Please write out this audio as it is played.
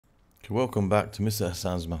Welcome back to Mr.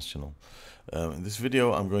 Hassan's Maths channel. In this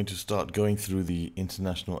video I'm going to start going through the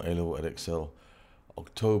International A-Level Edexcel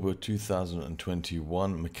October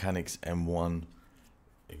 2021 Mechanics M1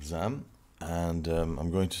 exam, and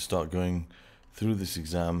I'm going to start going through this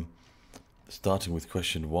exam starting with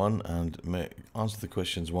question 1 and answer the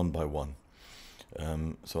questions one by one,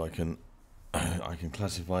 so I can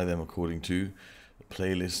classify them according to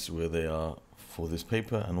playlists where they are for this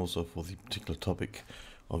paper and also for the particular topic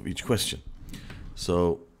of each question.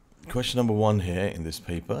 So question number 1 here in this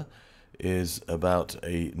paper is about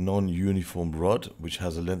a non-uniform rod which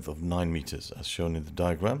has a length of 9 meters as shown in the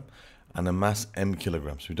diagram and a mass m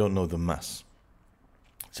kilograms. We don't know the mass.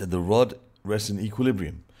 It said the rod rests in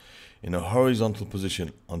equilibrium in a horizontal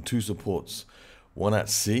position on two supports, one at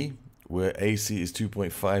C where AC is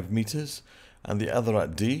 2.5 meters and the other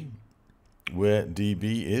at D where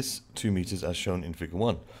dB is 2 meters as shown in figure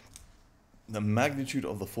 1. The magnitude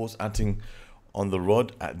of the force acting on the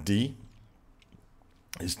rod at D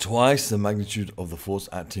is twice the magnitude of the force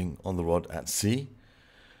acting on the rod at C.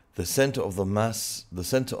 The center of mass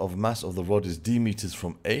of the rod is D meters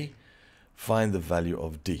from A. Find the value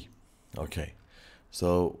of D. Okay,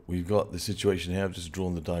 so we've got the situation here. I've just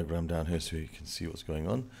drawn the diagram down here so you can see what's going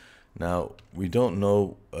on. Now we don't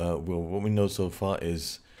know, well, what we know so far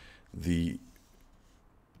is the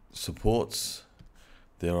supports.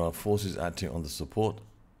 There are forces acting on the support.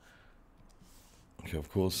 Okay,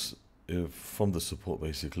 of course, from the support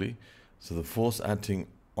basically. So the force acting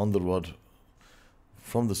on the rod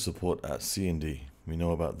from the support at C and D. We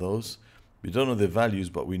know about those. We don't know their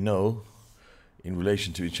values, but we know in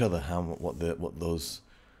relation to each other what those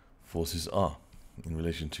forces are in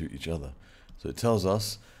relation to each other. So it tells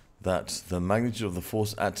us that the magnitude of the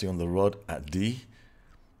force acting on the rod at D,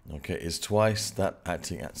 okay, is twice that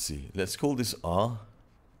acting at C. Let's call this R.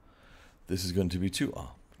 This is going to be 2R,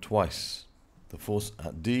 twice. The force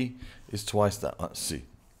at D is twice that at C.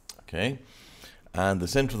 Okay, and the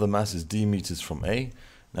center of the mass is D meters from A.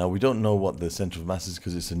 Now we don't know what the center of mass is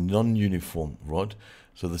because it's a non-uniform rod,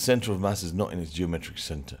 so the center of mass is not in its geometric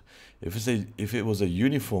center. If it was a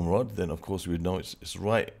uniform rod, then of course we would know it's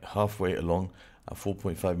right halfway along at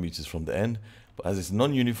 4.5 meters from the end. But as it's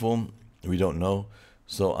non-uniform, we don't know.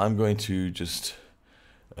 So I'm going to just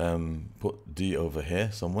put D over here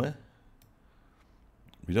somewhere.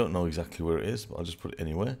 We don't know exactly where it is, but I'll just put it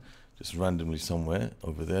anywhere, just randomly somewhere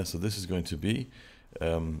over there. So this is going to be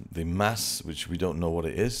the mass, which we don't know what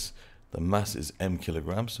it is. The mass is m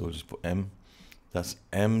kilograms, so we'll just put m. That's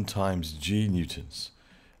m times g newtons.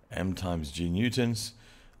 M times g newtons.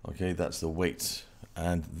 Okay, that's the weight.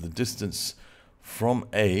 And the distance from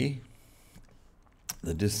A,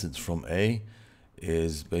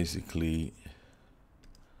 is basically,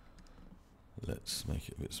 let's make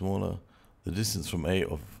it a bit smaller. The distance from A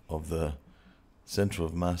of the center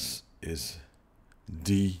of mass is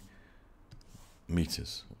D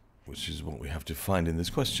meters, which is what we have to find in this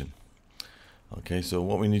question. Okay, so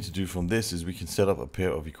what we need to do from this is we can set up a pair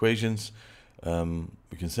of equations.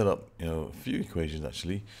 We can set up, a few equations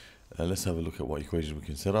actually. Let's have a look at what equation we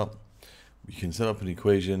can set up. We can set up an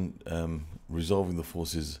equation resolving the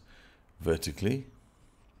forces vertically.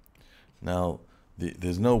 Now,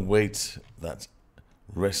 there's no weight that's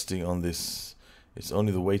resting on this, it's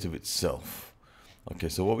only the weight of itself. Okay,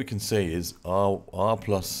 so what we can say is R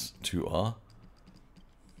plus 2R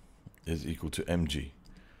is equal to mg.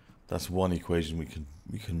 That's one equation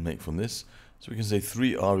we can make from this. So we can say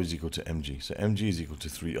 3R is equal to mg. So mg is equal to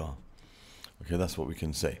 3R. Okay, that's what we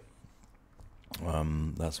can say.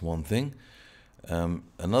 That's one thing.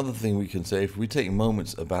 Another thing we can say, if we take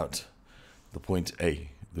moments about the point A,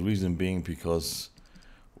 the reason being because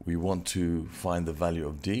we want to find the value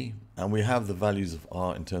of D, and we have the values of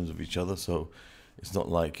R in terms of each other, so it's not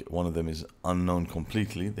like one of them is unknown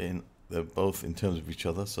completely. They're both in terms of each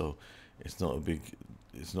other, so it's not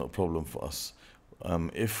a problem for us.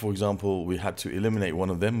 If, for example, we had to eliminate one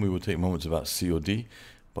of them, we would take moments about C or D,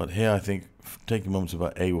 but here I think taking moments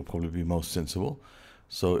about A will probably be most sensible.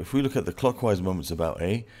 So if we look at the clockwise moments about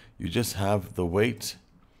A, you just have the weight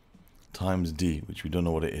times D, which we don't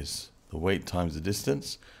know what it is. The weight times the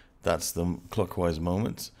distance, that's the clockwise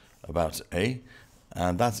moment about A,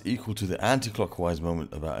 and that's equal to the anti-clockwise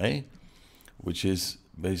moment about A, which is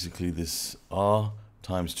basically this R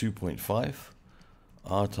times 2.5,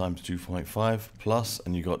 R times 2.5 plus,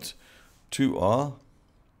 and you got 2R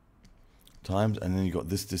times, and then you got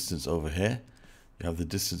this distance over here. You have the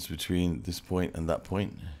distance between this point and that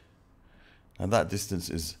point, and that distance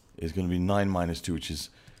is going to be 9 minus 2, which is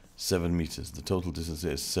 7 meters. The total distance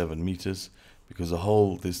there is 7 meters because the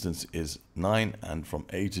whole distance is 9, and from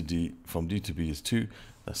A to D, from D to B is 2.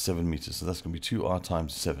 That's 7 meters. So that's going to be 2r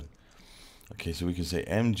times 7. Okay, so we can say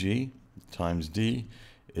mg times d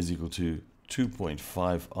is equal to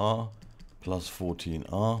 2.5r plus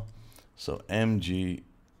 14r. So mg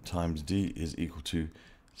times d is equal to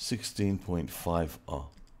 16.5r.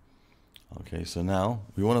 Okay, so now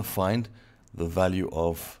we want to find the value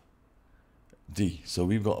of d. So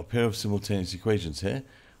we've got a pair of simultaneous equations here,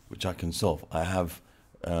 which I can solve. I have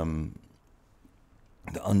the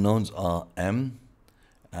unknowns are m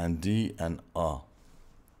and d and r.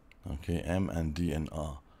 Okay, m and d and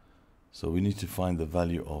r. So we need to find the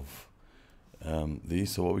value of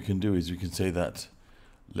these. So what we can do is we can say that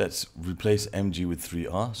let's replace mg with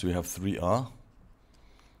 3r. So we have 3r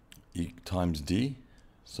times d.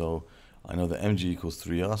 So I know that mg equals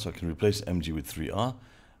 3r, so I can replace mg with 3r,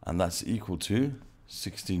 and that's equal to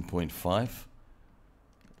 16.5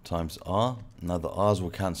 times r. Now the r's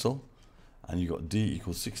will cancel, and you got d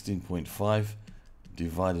equals 16.5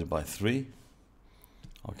 divided by 3.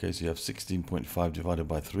 Okay, so you have 16.5 divided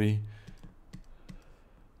by 3,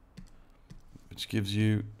 which gives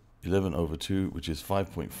you 11 over 2, which is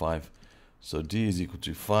 5.5. So d is equal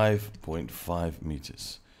to 5.5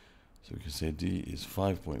 meters. So we can say d is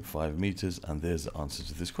 5.5 meters, and there's the answer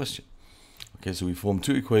to this question. Okay, so we form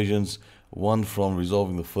two equations, one from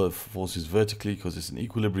resolving the forces vertically because it's an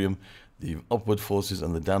equilibrium. The upward forces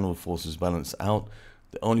and the downward forces balance out.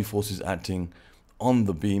 The only forces acting on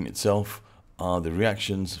the beam itself are the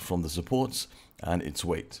reactions from the supports and its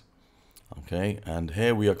weight. Okay, and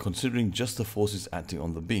here we are considering just the forces acting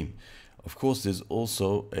on the beam. Of course, there's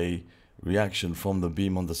also a reaction from the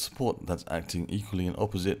beam on the support that's acting equally in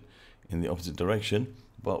the opposite direction,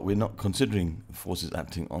 but we're not considering forces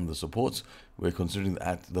acting on the supports. We're considering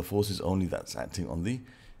the forces only that's acting on the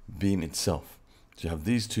beam itself. So you have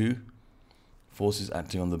these two forces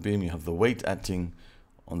acting on the beam. You have the weight acting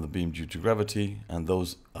on the beam due to gravity, and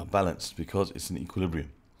those are balanced because it's an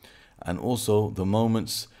equilibrium. And also the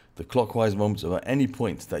moments, the clockwise moments about any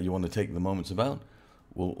point that you want to take the moments about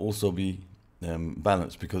will also be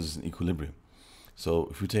balanced because it's an equilibrium. So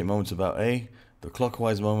if we take moments about A, the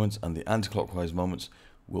clockwise moments and the anti-clockwise moments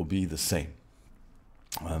will be the same.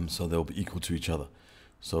 So they'll be equal to each other.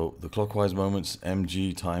 So the clockwise moments,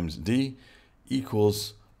 mg times d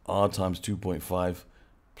equals r times 2.5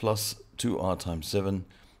 plus 2r times 7,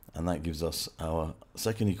 and that gives us our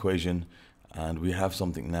second equation. And we have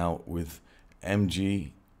something now with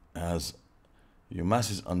mg as your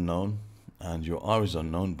mass is unknown and your r is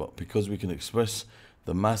unknown, but because we can express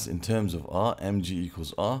the mass in terms of r, mg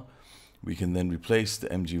equals r, we can then replace the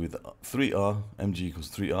mg with 3r, mg equals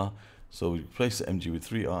 3r. So we replace the mg with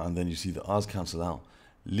 3r, and then you see the r's cancel out,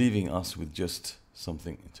 leaving us with just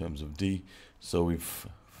something in terms of d. So we've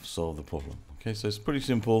solved the problem. Okay, so it's pretty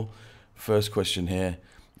simple. First question here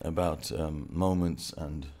about moments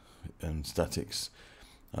and statics.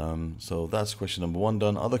 So that's question number 1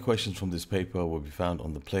 done. Other questions from this paper will be found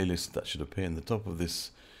on the playlist that should appear in the top of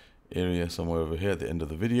this area somewhere over here at the end of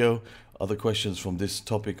the video. Other questions from this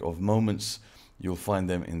topic of moments, you'll find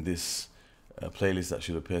them in this playlist that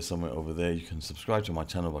should appear somewhere over there. You can subscribe to my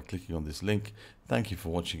channel by clicking on this link. Thank you for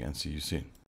watching, and see you soon.